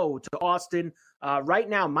go to Austin right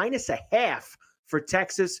now, -0.5 for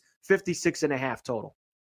Texas, 56.5 total.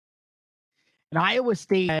 And Iowa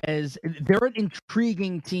State they're an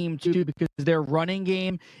intriguing team too because their running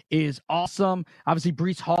game is awesome. Obviously,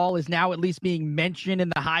 Breece Hall is now at least being mentioned in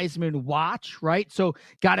the Heisman watch, right? So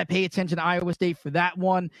got to pay attention to Iowa State for that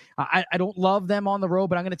one. I don't love them on the road,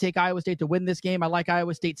 but I'm going to take Iowa State to win this game. I like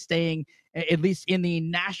Iowa State staying at least in the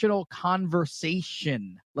national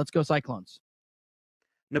conversation. Let's go Cyclones.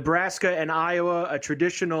 Nebraska and Iowa, a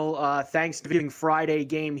traditional Thanksgiving Friday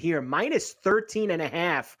game here, minus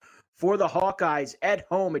 13.5 for the Hawkeyes at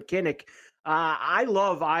home at Kinnick. I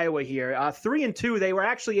love Iowa here. 3-2, they were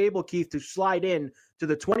actually able, Keith, to slide in to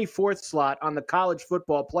the 24th slot on the college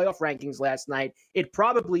football playoff rankings last night. It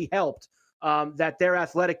probably helped that their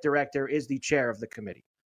athletic director is the chair of the committee.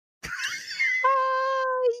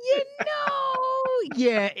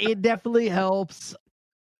 Yeah, it definitely helps.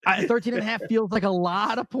 13.5 feels like a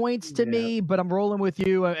lot of points to me, but I'm rolling with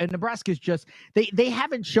you. And Nebraska's just, they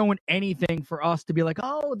haven't shown anything for us to be like,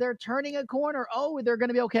 oh, they're turning a corner. Oh, they're going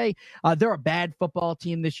to be okay. They're a bad football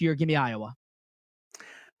team this year. Give me Iowa.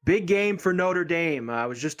 Big game for Notre Dame. I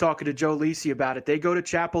was just talking to Joe Lisi about it. They go to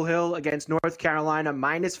Chapel Hill against North Carolina,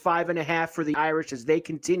 minus 5.5 for the Irish as they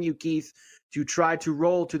continue, Keith, to try to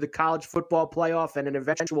roll to the college football playoff and an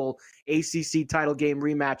eventual ACC title game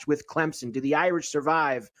rematch with Clemson. Do the Irish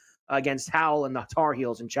survive against Howell and the Tar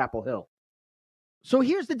Heels in Chapel Hill? So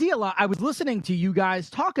here's the deal. I was listening to you guys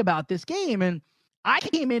talk about this game, and I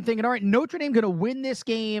came in thinking, all right, Notre Dame going to win this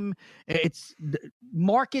game. It's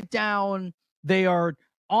mark it down. They are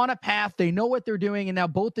on a path. They know what they're doing. And now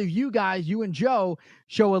both of you guys, you and Joe,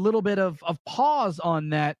 show a little bit of pause on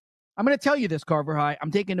that. I'm going to tell you this, Carver High. I'm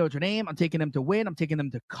taking Notre Dame. I'm taking them to win. I'm taking them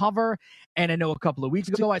to cover. And I know a couple of weeks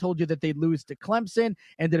ago I told you that they'd lose to Clemson.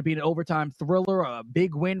 Ended up being an overtime thriller, a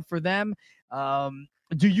big win for them.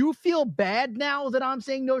 Do you feel bad now that I'm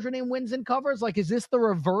saying Notre Dame wins and covers? Like, is this the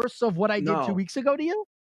reverse of what I did 2 weeks ago to you?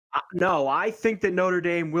 No, I think that Notre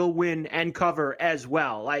Dame will win and cover as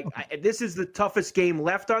well. This is the toughest game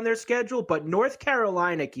left on their schedule, but North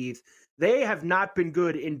Carolina, Keith, they have not been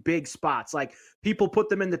good in big spots. Like, people put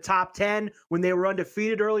them in the top 10 when they were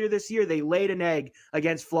undefeated earlier this year. They laid an egg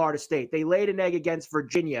against Florida State. They laid an egg against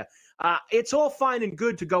Virginia. It's all fine and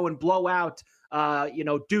good to go and blow out,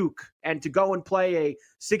 Duke, and to go and play a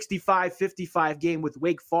 65-55 game with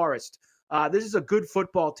Wake Forest. This is a good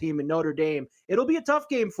football team in Notre Dame. It'll be a tough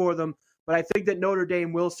game for them, but I think that Notre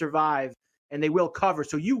Dame will survive and they will cover.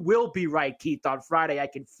 So you will be right, Keith, on Friday. I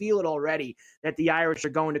can feel it already that the Irish are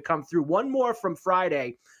going to come through. One more from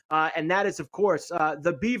Friday, and that is, of course,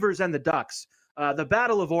 the Beavers and the Ducks. The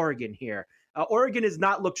Battle of Oregon here. Oregon has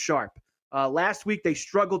not looked sharp. Last week, they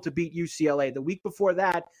struggled to beat UCLA. The week before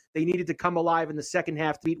that, they needed to come alive in the second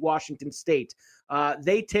half to beat Washington State.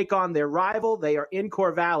 They take on their rival. They are in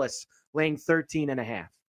Corvallis, laying 13.5.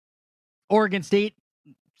 Oregon State,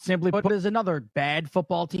 simply put, is another bad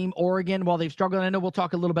football team. Oregon, while they've struggled, I know we'll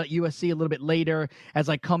talk a little about USC a little bit later as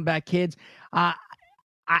like comeback kids.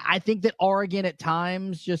 I think that Oregon at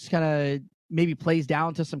times just kind of maybe plays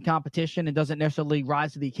down to some competition and doesn't necessarily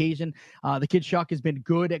rise to the occasion. The kid Shuck has been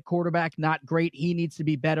good at quarterback, not great. He needs to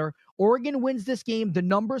be better. Oregon wins this game. The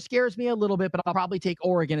number scares me a little bit, but I'll probably take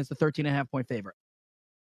Oregon as the 13.5-point favorite.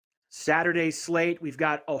 Saturday slate, we've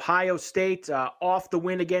got Ohio State off the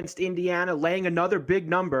win against Indiana, laying another big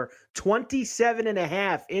number,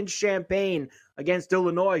 27.5 in Champaign against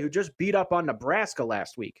Illinois, who just beat up on Nebraska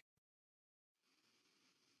last week.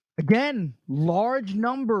 Again, large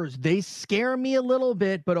numbers. They scare me a little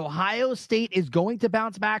bit, but Ohio State is going to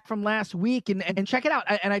bounce back from last week. And check it out.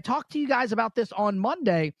 And I talked to you guys about this on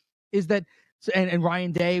Monday, is that, and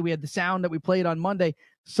Ryan Day, we had the sound that we played on Monday.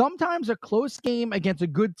 Sometimes a close game against a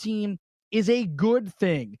good team is a good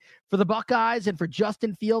thing for the Buckeyes and for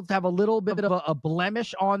Justin Fields to have a little bit of a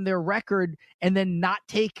blemish on their record and then not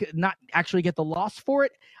actually get the loss for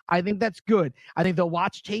it. I think that's good. I think they'll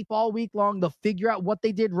watch tape all week long. They'll figure out what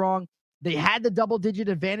they did wrong. They had the double-digit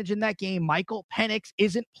advantage in that game. Michael Penix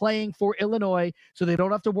isn't playing for Illinois, so they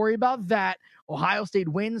don't have to worry about that. Ohio State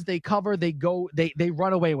wins. They cover. They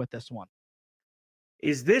run away with this one.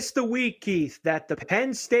 Is this the week, Keith, that the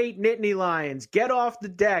Penn State Nittany Lions get off the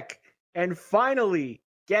deck and finally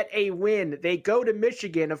get a win? They go to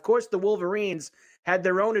Michigan. Of course, the Wolverines had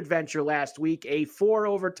their own adventure last week, a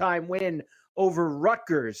 4-overtime win over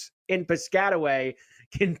Rutgers in Piscataway.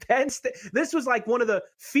 Can Penn State, this was like one of the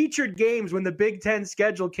featured games when the Big Ten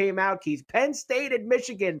schedule came out, Keith. Penn State at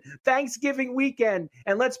Michigan, Thanksgiving weekend.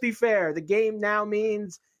 And let's be fair, the game now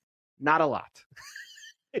means not a lot.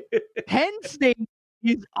 Penn State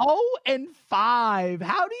He's 0-5.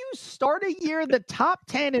 How do you start a year the top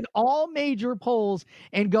 10 in all major polls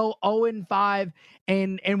and go 0-5?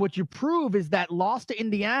 And what you prove is that loss to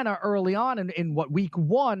Indiana early on in what week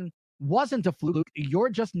 1 wasn't a fluke. You're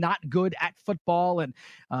just not good at football. And,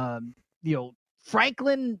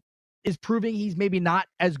 Franklin is proving he's maybe not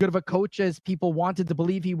as good of a coach as people wanted to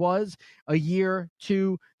believe he was a year,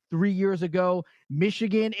 2, 3 years ago.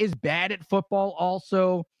 Michigan is bad at football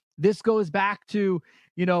also. This goes back to,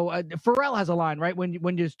 Pharrell has a line, right?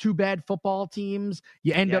 When there's two bad football teams,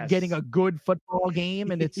 you end up getting a good football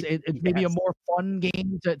game, and it's maybe a more fun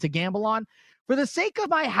game to gamble on. For the sake of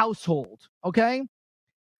my household, okay,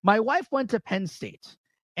 my wife went to Penn State,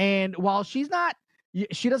 and while she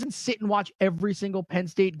doesn't sit and watch every single Penn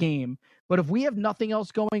State game, but if we have nothing else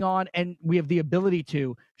going on and we have the ability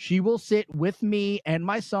to, she will sit with me and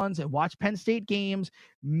my sons and watch Penn State games.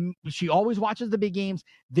 She always watches the big games.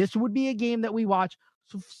 This would be a game that we watch.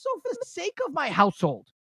 So for the sake of my household,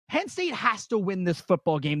 Penn State has to win this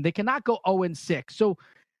football game. They cannot go 0-6. So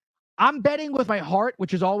I'm betting with my heart,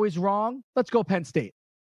 which is always wrong. Let's go Penn State.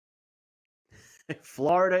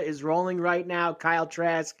 Florida is rolling right now. Kyle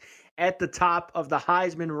Trask at the top of the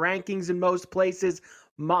Heisman rankings in most places.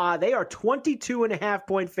 They are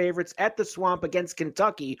 22.5-point favorites at the Swamp against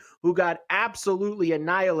Kentucky, who got absolutely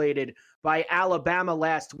annihilated by Alabama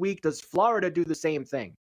last week. Does Florida do the same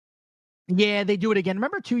thing? Yeah, they do it again.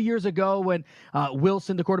 Remember 2 years ago when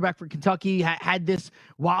Wilson, the quarterback for Kentucky, had this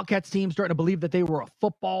Wildcats team starting to believe that they were a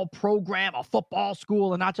football program, a football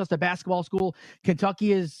school, and not just a basketball school?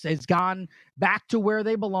 Kentucky has gone back to where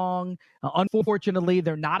they belong. Unfortunately,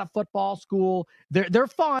 they're not a football school. They're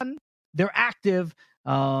fun. They're active.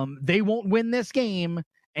 They won't win this game,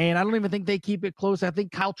 and I don't even think they keep it close. I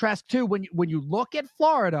think Kyle Trask, too, when you look at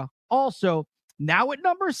Florida, also, now at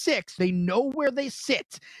number 6, they know where they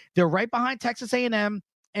sit. They're right behind Texas A&M,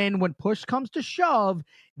 and when push comes to shove,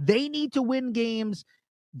 they need to win games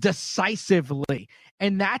decisively.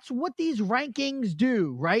 And that's what these rankings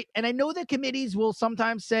do, right? And I know that committees will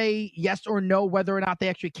sometimes say yes or no whether or not they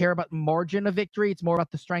actually care about margin of victory. It's more about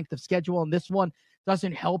the strength of schedule, and this one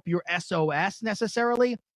doesn't help your SOS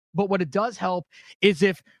necessarily. But what it does help is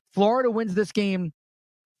if Florida wins this game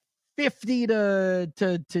 50 to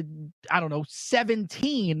I don't know,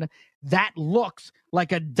 17, that looks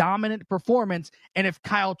like a dominant performance. And if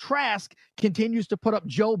Kyle Trask continues to put up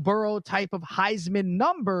Joe Burrow type of Heisman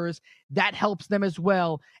numbers, that helps them as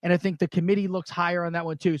well. And I think the committee looks higher on that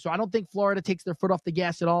one too. So I don't think Florida takes their foot off the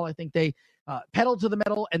gas at all. I think they pedal to the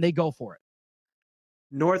metal and they go for it.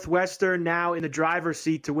 Northwestern now in the driver's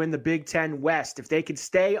seat to win the Big Ten West. If they can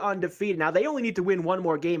stay undefeated, now they only need to win one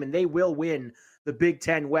more game and they will win the Big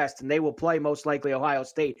Ten West, and they will play most likely Ohio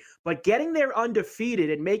State. But getting there undefeated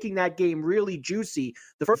and making that game really juicy,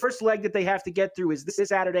 the first leg that they have to get through is this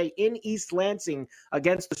Saturday in East Lansing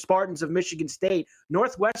against the Spartans of Michigan State.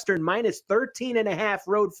 Northwestern minus 13.5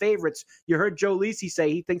 road favorites. You heard Joe Lisi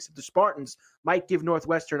say he thinks that the Spartans might give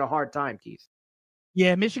Northwestern a hard time, Keith.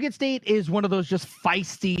 Yeah, Michigan State is one of those just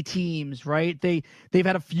feisty teams, right? They've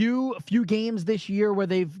had a few games this year where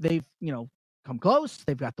they've come close.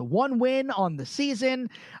 They've got the one win on the season.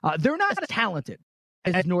 They're not as talented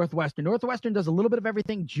as Northwestern. Northwestern does a little bit of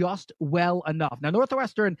everything just well enough. Now,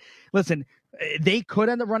 Northwestern, listen, they could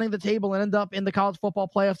end up running the table and end up in the college football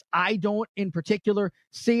playoffs. I don't in particular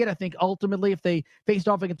see it. I think ultimately if they faced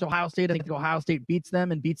off against Ohio State, I think Ohio State beats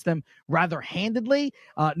them and beats them rather handedly.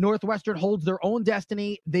 Northwestern holds their own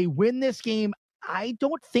destiny. They win this game. I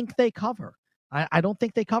don't think they cover. I don't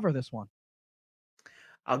think they cover this one.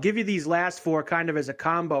 I'll give you these last four kind of as a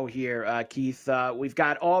combo here, Keith. We've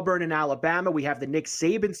got Auburn and Alabama. We have the Nick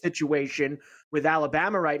Saban situation with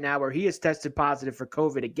Alabama right now where he has tested positive for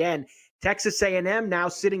COVID again. Texas A&M now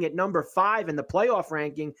sitting at number 5 in the playoff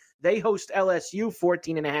ranking. They host LSU,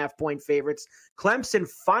 14.5-point favorites. Clemson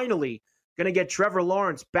finally going to get Trevor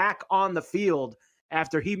Lawrence back on the field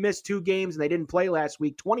after he missed 2 games and they didn't play last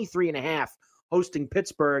week. 23.5 hosting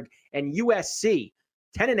Pittsburgh. And USC,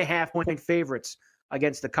 10.5-point favorites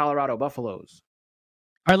against the Colorado Buffaloes.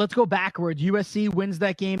 All right, let's go backwards. USC wins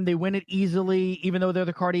that game. They win it easily. Even though they're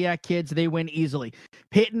the cardiac kids, they win easily.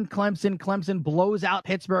 Pitt and Clemson. Clemson blows out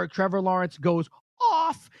Pittsburgh. Trevor Lawrence goes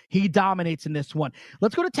off. He dominates in this one.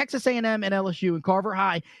 Let's go to Texas A&M and LSU and Carver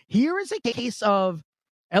High. Here is a case of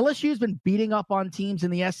LSU's been beating up on teams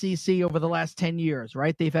in the SEC over the last 10 years,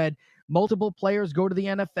 right? They've had multiple players go to the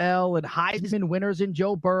NFL and Heisman winners in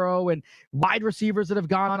Joe Burrow and wide receivers that have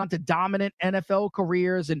gone on to dominant NFL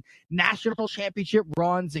careers and national championship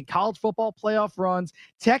runs and college football playoff runs.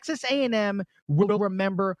 Texas A&M will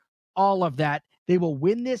remember all of that. They will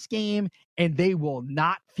win this game and they will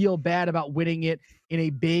not feel bad about winning it in a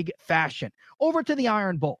big fashion. Over to the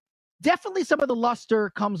Iron Bowl. Definitely some of the luster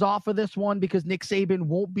comes off of this one because Nick Saban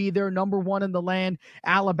won't be their number one in the land.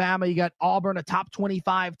 Alabama, you got Auburn, a top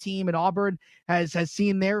 25 team, and Auburn has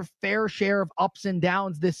seen their fair share of ups and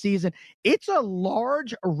downs this season. It's a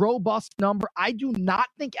large, robust number. I do not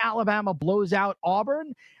think Alabama blows out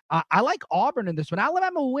Auburn. I like Auburn in this one.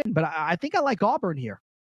 Alabama will win, but I think I like Auburn here.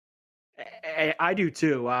 I do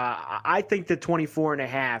too. I think the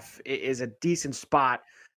 24.5 is a decent spot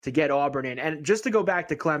to get Auburn in. And just to go back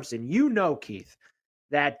to Clemson, you know, Keith,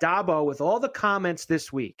 that Dabo, with all the comments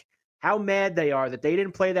this week, how mad they are that they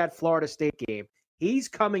didn't play that Florida State game, he's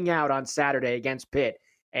coming out on Saturday against Pitt,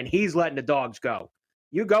 and he's letting the dogs go.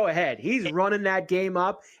 You go ahead. He's running that game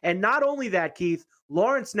up. And not only that, Keith,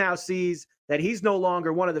 Lawrence now sees that he's no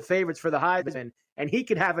longer one of the favorites for the Heisman, and he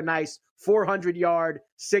could have a nice 400-yard,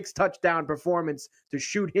 6-touchdown performance to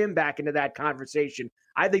shoot him back into that conversation.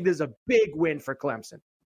 I think this is a big win for Clemson.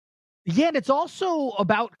 Yeah, and it's also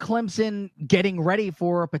about Clemson getting ready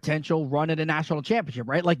for a potential run at a national championship,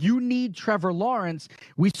 right? Like, you need Trevor Lawrence.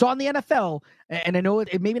 We saw in the NFL, and I know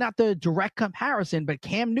it maybe not the direct comparison, but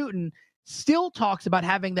Cam Newton still talks about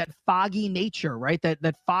having that foggy nature, right?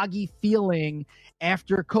 That foggy feeling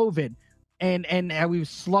after COVID, and how he was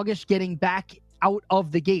sluggish getting back out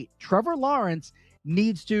of the gate. Trevor Lawrence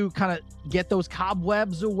needs to kind of get those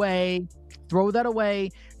cobwebs away, throw that away.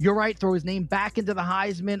 You're right, throw his name back into the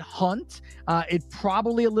Heisman hunt. It's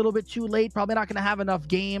probably a little bit too late, probably not going to have enough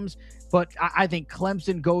games, but I think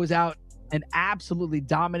Clemson goes out and absolutely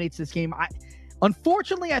dominates this game.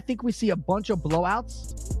 Unfortunately, I think we see a bunch of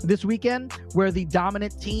blowouts this weekend where the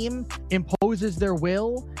dominant team imposes their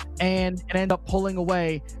will and end up pulling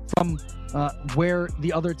away from where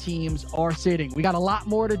the other teams are sitting. We got a lot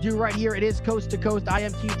more to do right here. It is Coast to Coast. I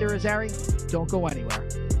am Keith Irizarry. Don't go anywhere.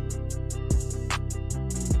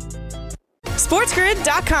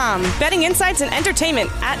 SportsGrid.com. Betting insights and entertainment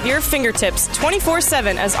at your fingertips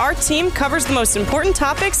 24/7 as our team covers the most important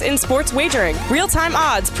topics in sports wagering. Real-time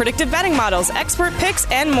odds, predictive betting models, expert picks,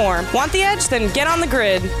 and more. Want the edge? Then get on the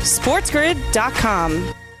grid.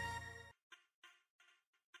 SportsGrid.com.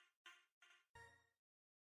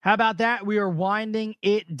 How about that? We are winding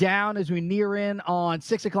it down as we near in on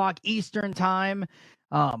 6 o'clock Eastern time.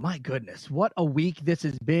 Oh, my goodness. What a week this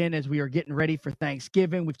has been as we are getting ready for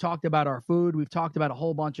Thanksgiving. We've talked about our food. We've talked about a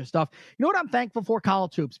whole bunch of stuff. You know what I'm thankful for?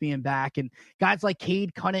 College hoops being back and guys like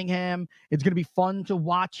Cade Cunningham. It's going to be fun to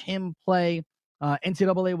watch him play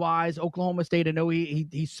NCAA-wise. Oklahoma State, I know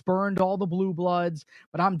he spurned all the blue bloods,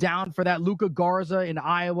 but I'm down for that. Luka Garza in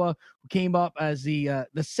Iowa, who came up as the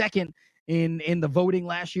second in the voting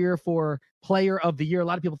last year for player of the year. A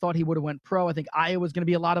lot of people thought he would have went pro. I think Iowa's going to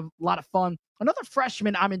be a lot of fun. Another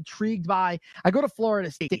freshman I'm intrigued by. I go to Florida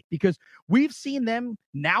State because we've seen them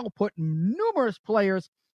now put numerous players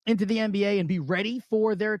into the NBA and be ready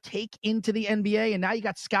for their take into the NBA. And now you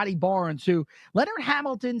got Scotty Barnes, who Leonard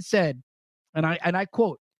Hamilton said, and I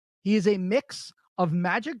quote, he is a mix of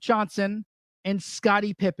Magic Johnson and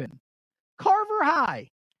Scottie Pippen. Carver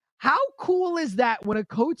High. How cool is that when a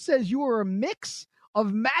coach says you are a mix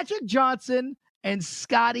of Magic Johnson and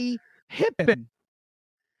Scottie Pippen?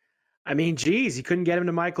 I mean, geez, you couldn't get him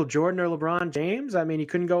to Michael Jordan or LeBron James. I mean, you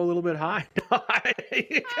couldn't go a little bit high.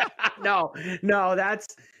 No,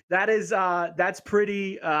 that's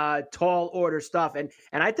pretty tall order stuff. And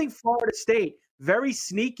I think Florida State, very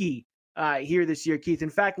sneaky here this year, Keith. In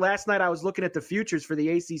fact, last night I was looking at the futures for the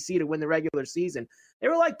ACC to win the regular season. They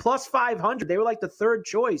were like plus 500. They were like the third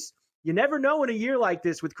choice. You never know in a year like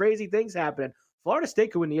this with crazy things happening. Florida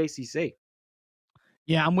State could win the ACC.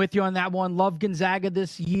 Yeah, I'm with you on that one. Love Gonzaga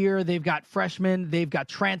this year. They've got freshmen. They've got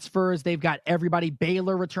transfers. They've got everybody.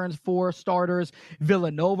 Baylor returns 4 starters.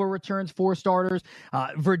 Villanova returns 4 starters.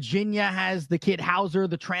 Virginia has the kid Hauser,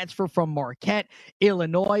 the transfer from Marquette.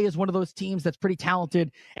 Illinois is one of those teams that's pretty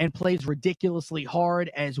talented and plays ridiculously hard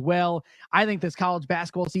as well. I think this college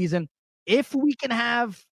basketball season, if we can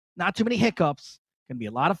have not too many hiccups, going to be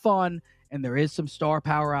a lot of fun. And there is some star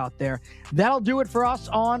power out there. That'll do it for us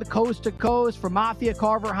on Coast to Coast. For Mafia,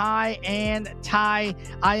 Carver High, and Ty,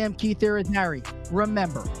 I am Keith Irizarry.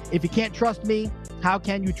 Remember, if you can't trust me, how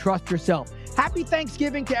can you trust yourself? Happy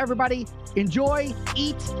Thanksgiving to everybody. Enjoy,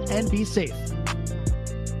 eat, and be safe.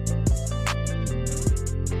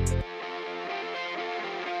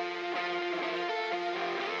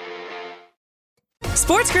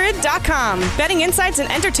 SportsGrid.com. Betting insights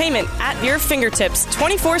and entertainment at your fingertips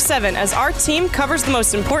 24/7 as our team covers the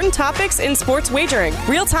most important topics in sports wagering.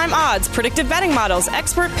 Real-time odds, predictive betting models,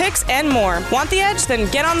 expert picks, and more. Want the edge?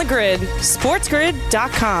 Then get on the grid.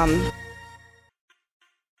 SportsGrid.com.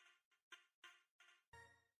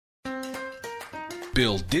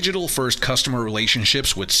 Build digital-first customer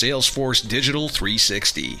relationships with Salesforce Digital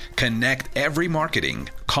 360. Connect every marketing,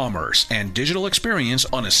 commerce, and digital experience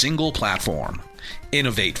on a single platform.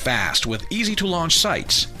 Innovate fast with easy-to-launch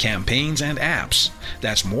sites, campaigns, and apps.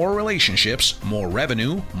 That's more relationships, more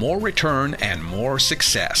revenue, more return, and more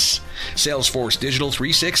success. Salesforce Digital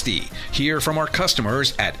 360. Hear from our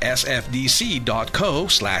customers at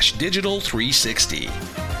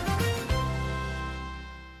sfdc.co/digital360.